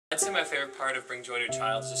I'd say my favorite part of Bring Joy to a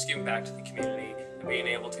Child is just giving back to the community and being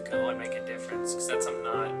able to go and make a difference, because that's something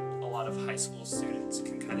not a lot of high school students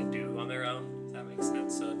can kind of do on their own, if that makes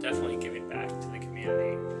sense. So definitely giving back to the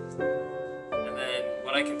community. And then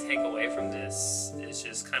what I can take away from this is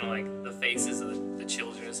just kind of like the faces of the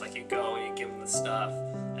children. It's like you go and you give them the stuff,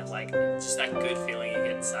 and like just that good feeling you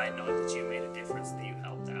get inside knowing that you made a difference, that you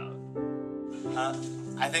helped out.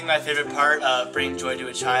 I think my favorite part of Bringing Joy to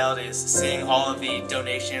a Child is seeing all of the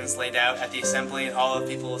donations laid out at the assembly and all of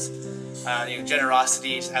people's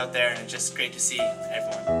generosities out there, and it's just great to see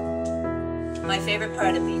everyone. My favorite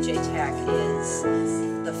part of BJ TAC is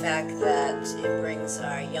the fact that it brings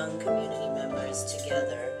our young community members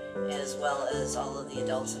together, as well as all of the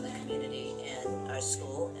adults in the community and our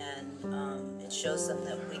school, and it shows them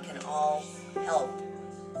that we can all help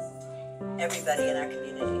everybody in our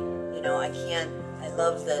community. You know, I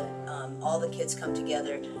love that all the kids come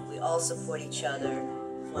together, we all support each other.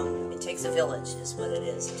 It takes a village is what it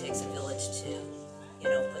is. It takes a village to, you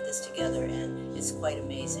know, put this together, and it's quite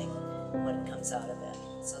amazing what comes out of it.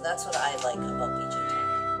 So that's what I like about BJ TAC.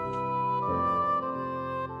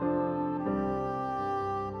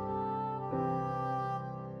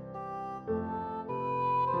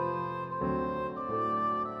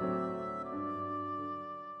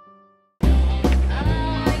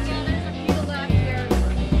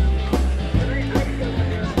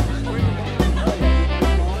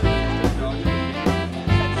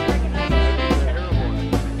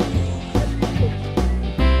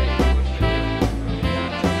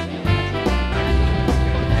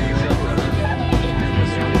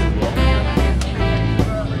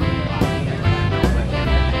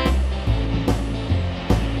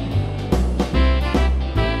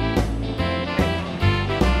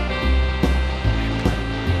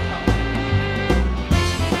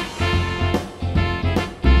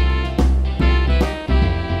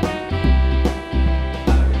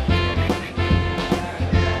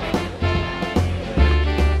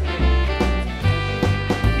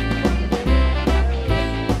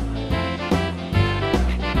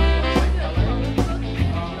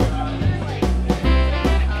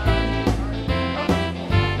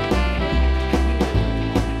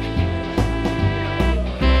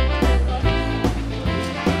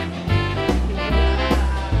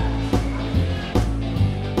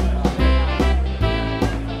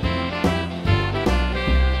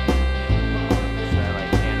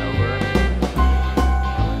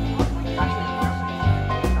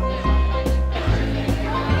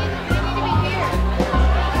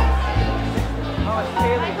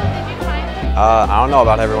 I don't know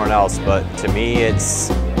about everyone else, but to me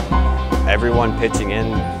it's everyone pitching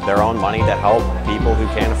in their own money to help people who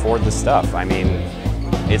can't afford the stuff. I mean,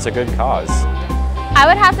 it's a good cause. I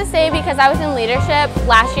would have to say, because I was in leadership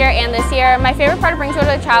last year and this year, my favorite part of Bring Joy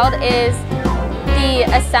to a Child is the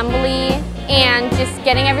assembly and just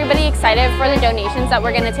getting everybody excited for the donations that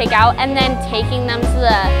we're going to take out, and then taking them to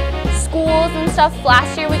the schools and stuff.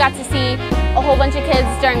 Last year we got to see a whole bunch of kids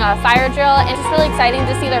during a fire drill, and it's just really exciting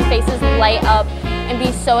to see their faces light up and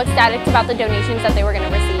be so ecstatic about the donations that they were going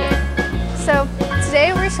to receive. So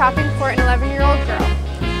today we're shopping for an 11-year-old girl.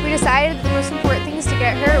 We decided the most important things to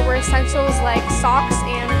get her were essentials like socks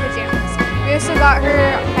and pajamas. We also got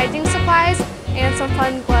her hygiene supplies and some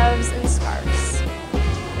fun gloves and scarves.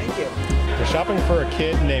 Thank you. We're shopping for a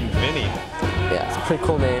kid named Vinny. Yeah, it's a pretty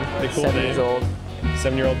cool name. Pretty cool 7 name. years old.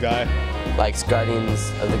 7-year-old guy. Likes Guardians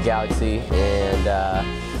of the Galaxy and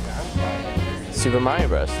Super Mario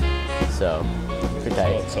Bros. So, pretty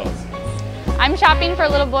tight. I'm shopping for a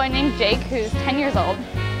little boy named Jake, who's 10 years old.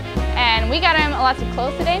 And we got him lots of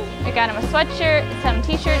clothes today. We got him a sweatshirt, some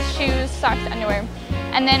t-shirts, shoes, socks, underwear.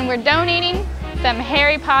 And then we're donating some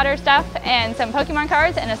Harry Potter stuff and some Pokemon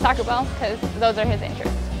cards and a soccer ball, because those are his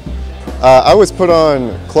interests. I was put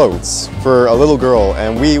on clothes for a little girl,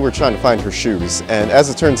 and we were trying to find her shoes. And as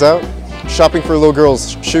it turns out, shopping for a little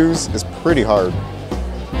girl's shoes is pretty hard,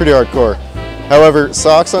 pretty hardcore. However,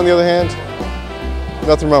 socks on the other hand,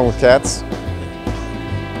 nothing wrong with cats.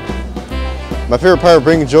 My favorite part of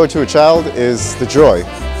bringing joy to a child is the joy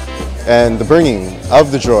and the bringing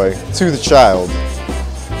of the joy to the child.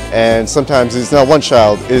 And sometimes it's not one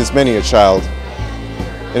child, it is many a child.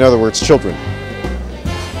 In other words, children.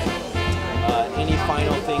 Any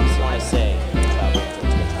final things you want to say about Bring Joy to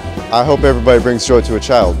a Child? I hope everybody brings joy to a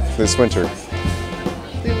child this winter.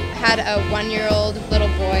 We had a 1-year-old little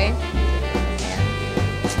boy.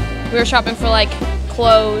 We were shopping for like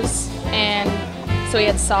clothes, and so we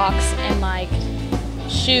had socks and like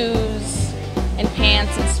shoes and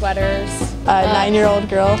pants and sweaters. A 9-year-old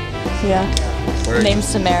girl, yeah. named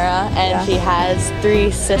Samara, and she has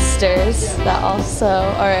 3 sisters that also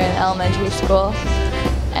are in elementary school.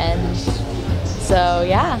 And so,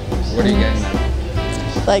 yeah. What are you getting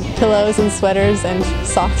them? Like pillows and sweaters and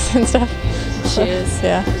socks and stuff. Shoes.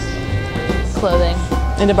 Yeah. Clothing.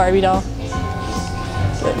 And a Barbie doll.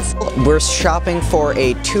 We're shopping for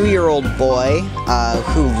a 2-year-old boy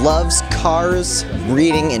who loves cars,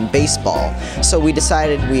 reading, and baseball. So we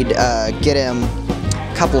decided we'd get him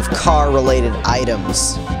a couple of car-related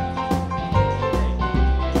items.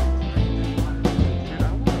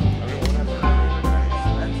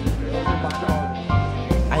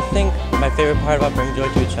 I think my favorite part about Bring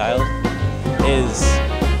Joy to a Child is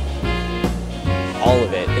all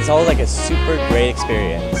of it. It's all like a super great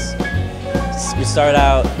experience. We start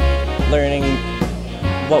out learning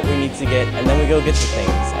what we need to get, and then we go get the things,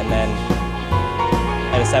 and then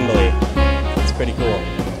at assembly, it's pretty cool.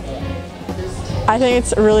 I think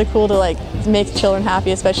it's really cool to like make children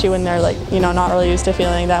happy, especially when they're like, you know, not really used to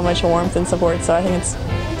feeling that much warmth and support. So I think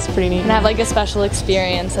it's pretty neat. And have like a special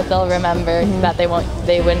experience that they'll remember that they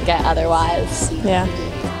wouldn't get otherwise. Yeah.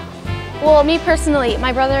 Well, me personally,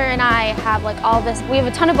 my brother and I have like all this, we have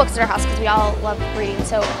a ton of books at our house because we all love reading.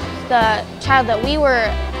 So the child that we were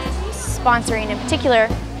sponsoring in particular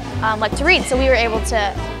liked to read. So we were able to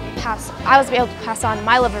I was able to pass on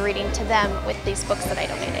my love of reading to them with these books that I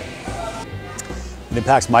donated. It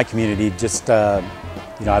impacts my community. Just,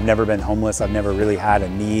 you know, I've never been homeless. I've never really had a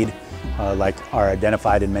need like are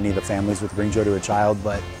identified in many of the families with Bring Joy to a Child.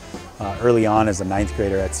 But early on as a 9th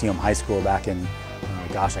grader at Seaham High School back in,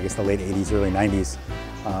 gosh, I guess the late 80s, early 90s,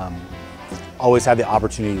 always had the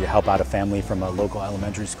opportunity to help out a family from a local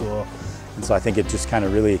elementary school. And so I think it just kind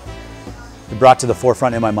of really brought to the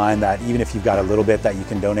forefront in my mind that even if you've got a little bit that you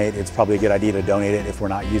can donate, it's probably a good idea to donate it if we're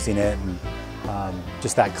not using it. And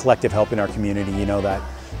just that collective help in our community, you know, that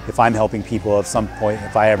if I'm helping people at some point,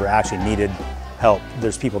 if I ever actually needed help,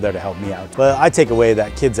 there's people there to help me out. But I take away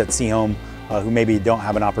that kids at Seaham who maybe don't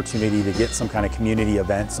have an opportunity to get some kind of community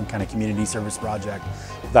event, some kind of community service project,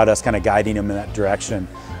 without us kind of guiding them in that direction,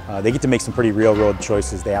 they get to make some pretty real world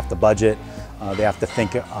choices. They have to budget, they have to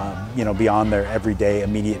think you know, beyond their everyday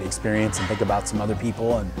immediate experience and think about some other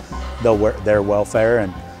people and their welfare.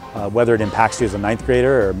 And whether it impacts you as a 9th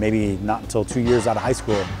grader or maybe not until 2 years out of high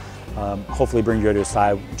school, hopefully Bring Joy to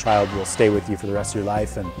a Child will stay with you for the rest of your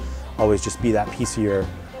life and always just be that piece of your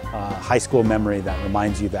high school memory that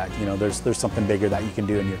reminds you that, you know, there's something bigger that you can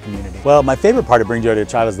do in your community. Well, my favorite part of Bring Joy to a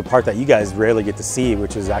Child is the part that you guys rarely get to see,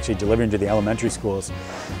 which is actually delivering to the elementary schools.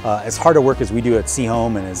 As hard a work as we do at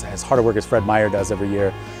Seaham and as hard a work as Fred Meyer does every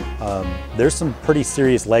year, there's some pretty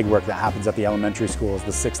serious legwork that happens at the elementary schools,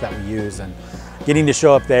 the 6 that we use, and getting to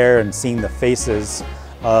show up there and seeing the faces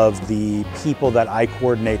of the people that I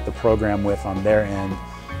coordinate the program with on their end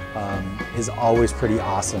is always pretty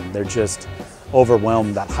awesome. They're just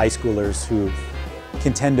overwhelmed that high schoolers who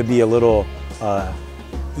can tend to be a little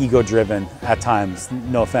ego-driven at times,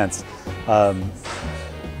 no offense,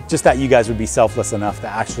 just that you guys would be selfless enough to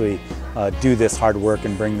actually do this hard work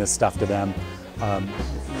and bring this stuff to them.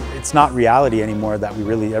 It's not reality anymore that we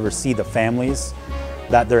really ever see the families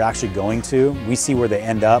that they're actually going to. We see where they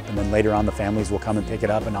end up, and then later on the families will come and pick it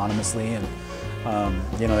up anonymously, and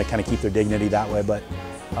you know, they kind of keep their dignity that way. But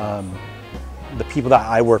the people that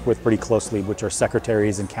I work with pretty closely, which are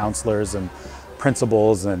secretaries and counselors and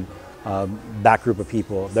principals and that group of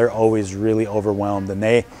people, they're always really overwhelmed, and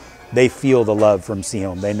they feel the love from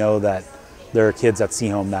Seaham. They know that there are kids at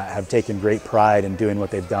Seaham that have taken great pride in doing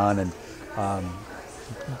what they've done, and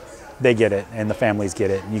they get it, and the families get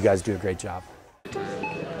it, and you guys do a great job.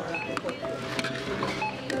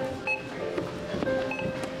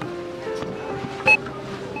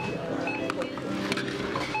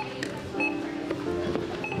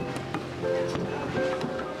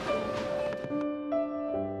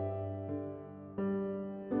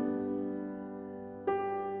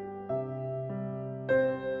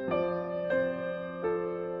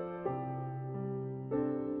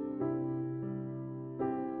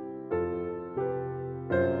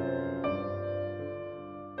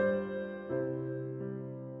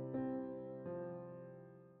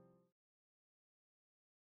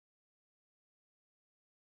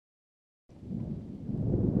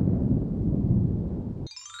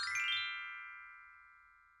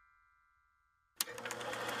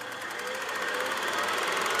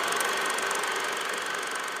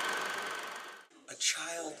 A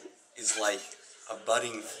child is like a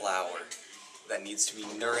budding flower that needs to be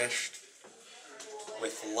nourished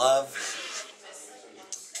with love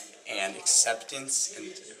and acceptance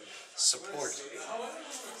and support.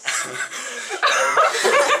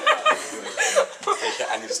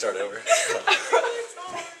 I need to start over. A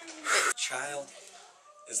child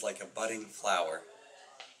is like a budding flower,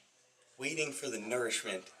 waiting for the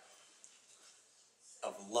nourishment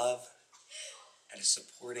of love and a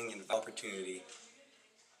supporting and opportunity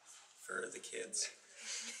for the kids.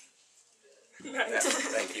 Nice. Yeah,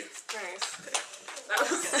 thank you. Nice. That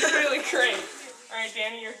was really great. All right,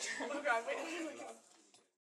 Danny, your turn. Oh God, wait.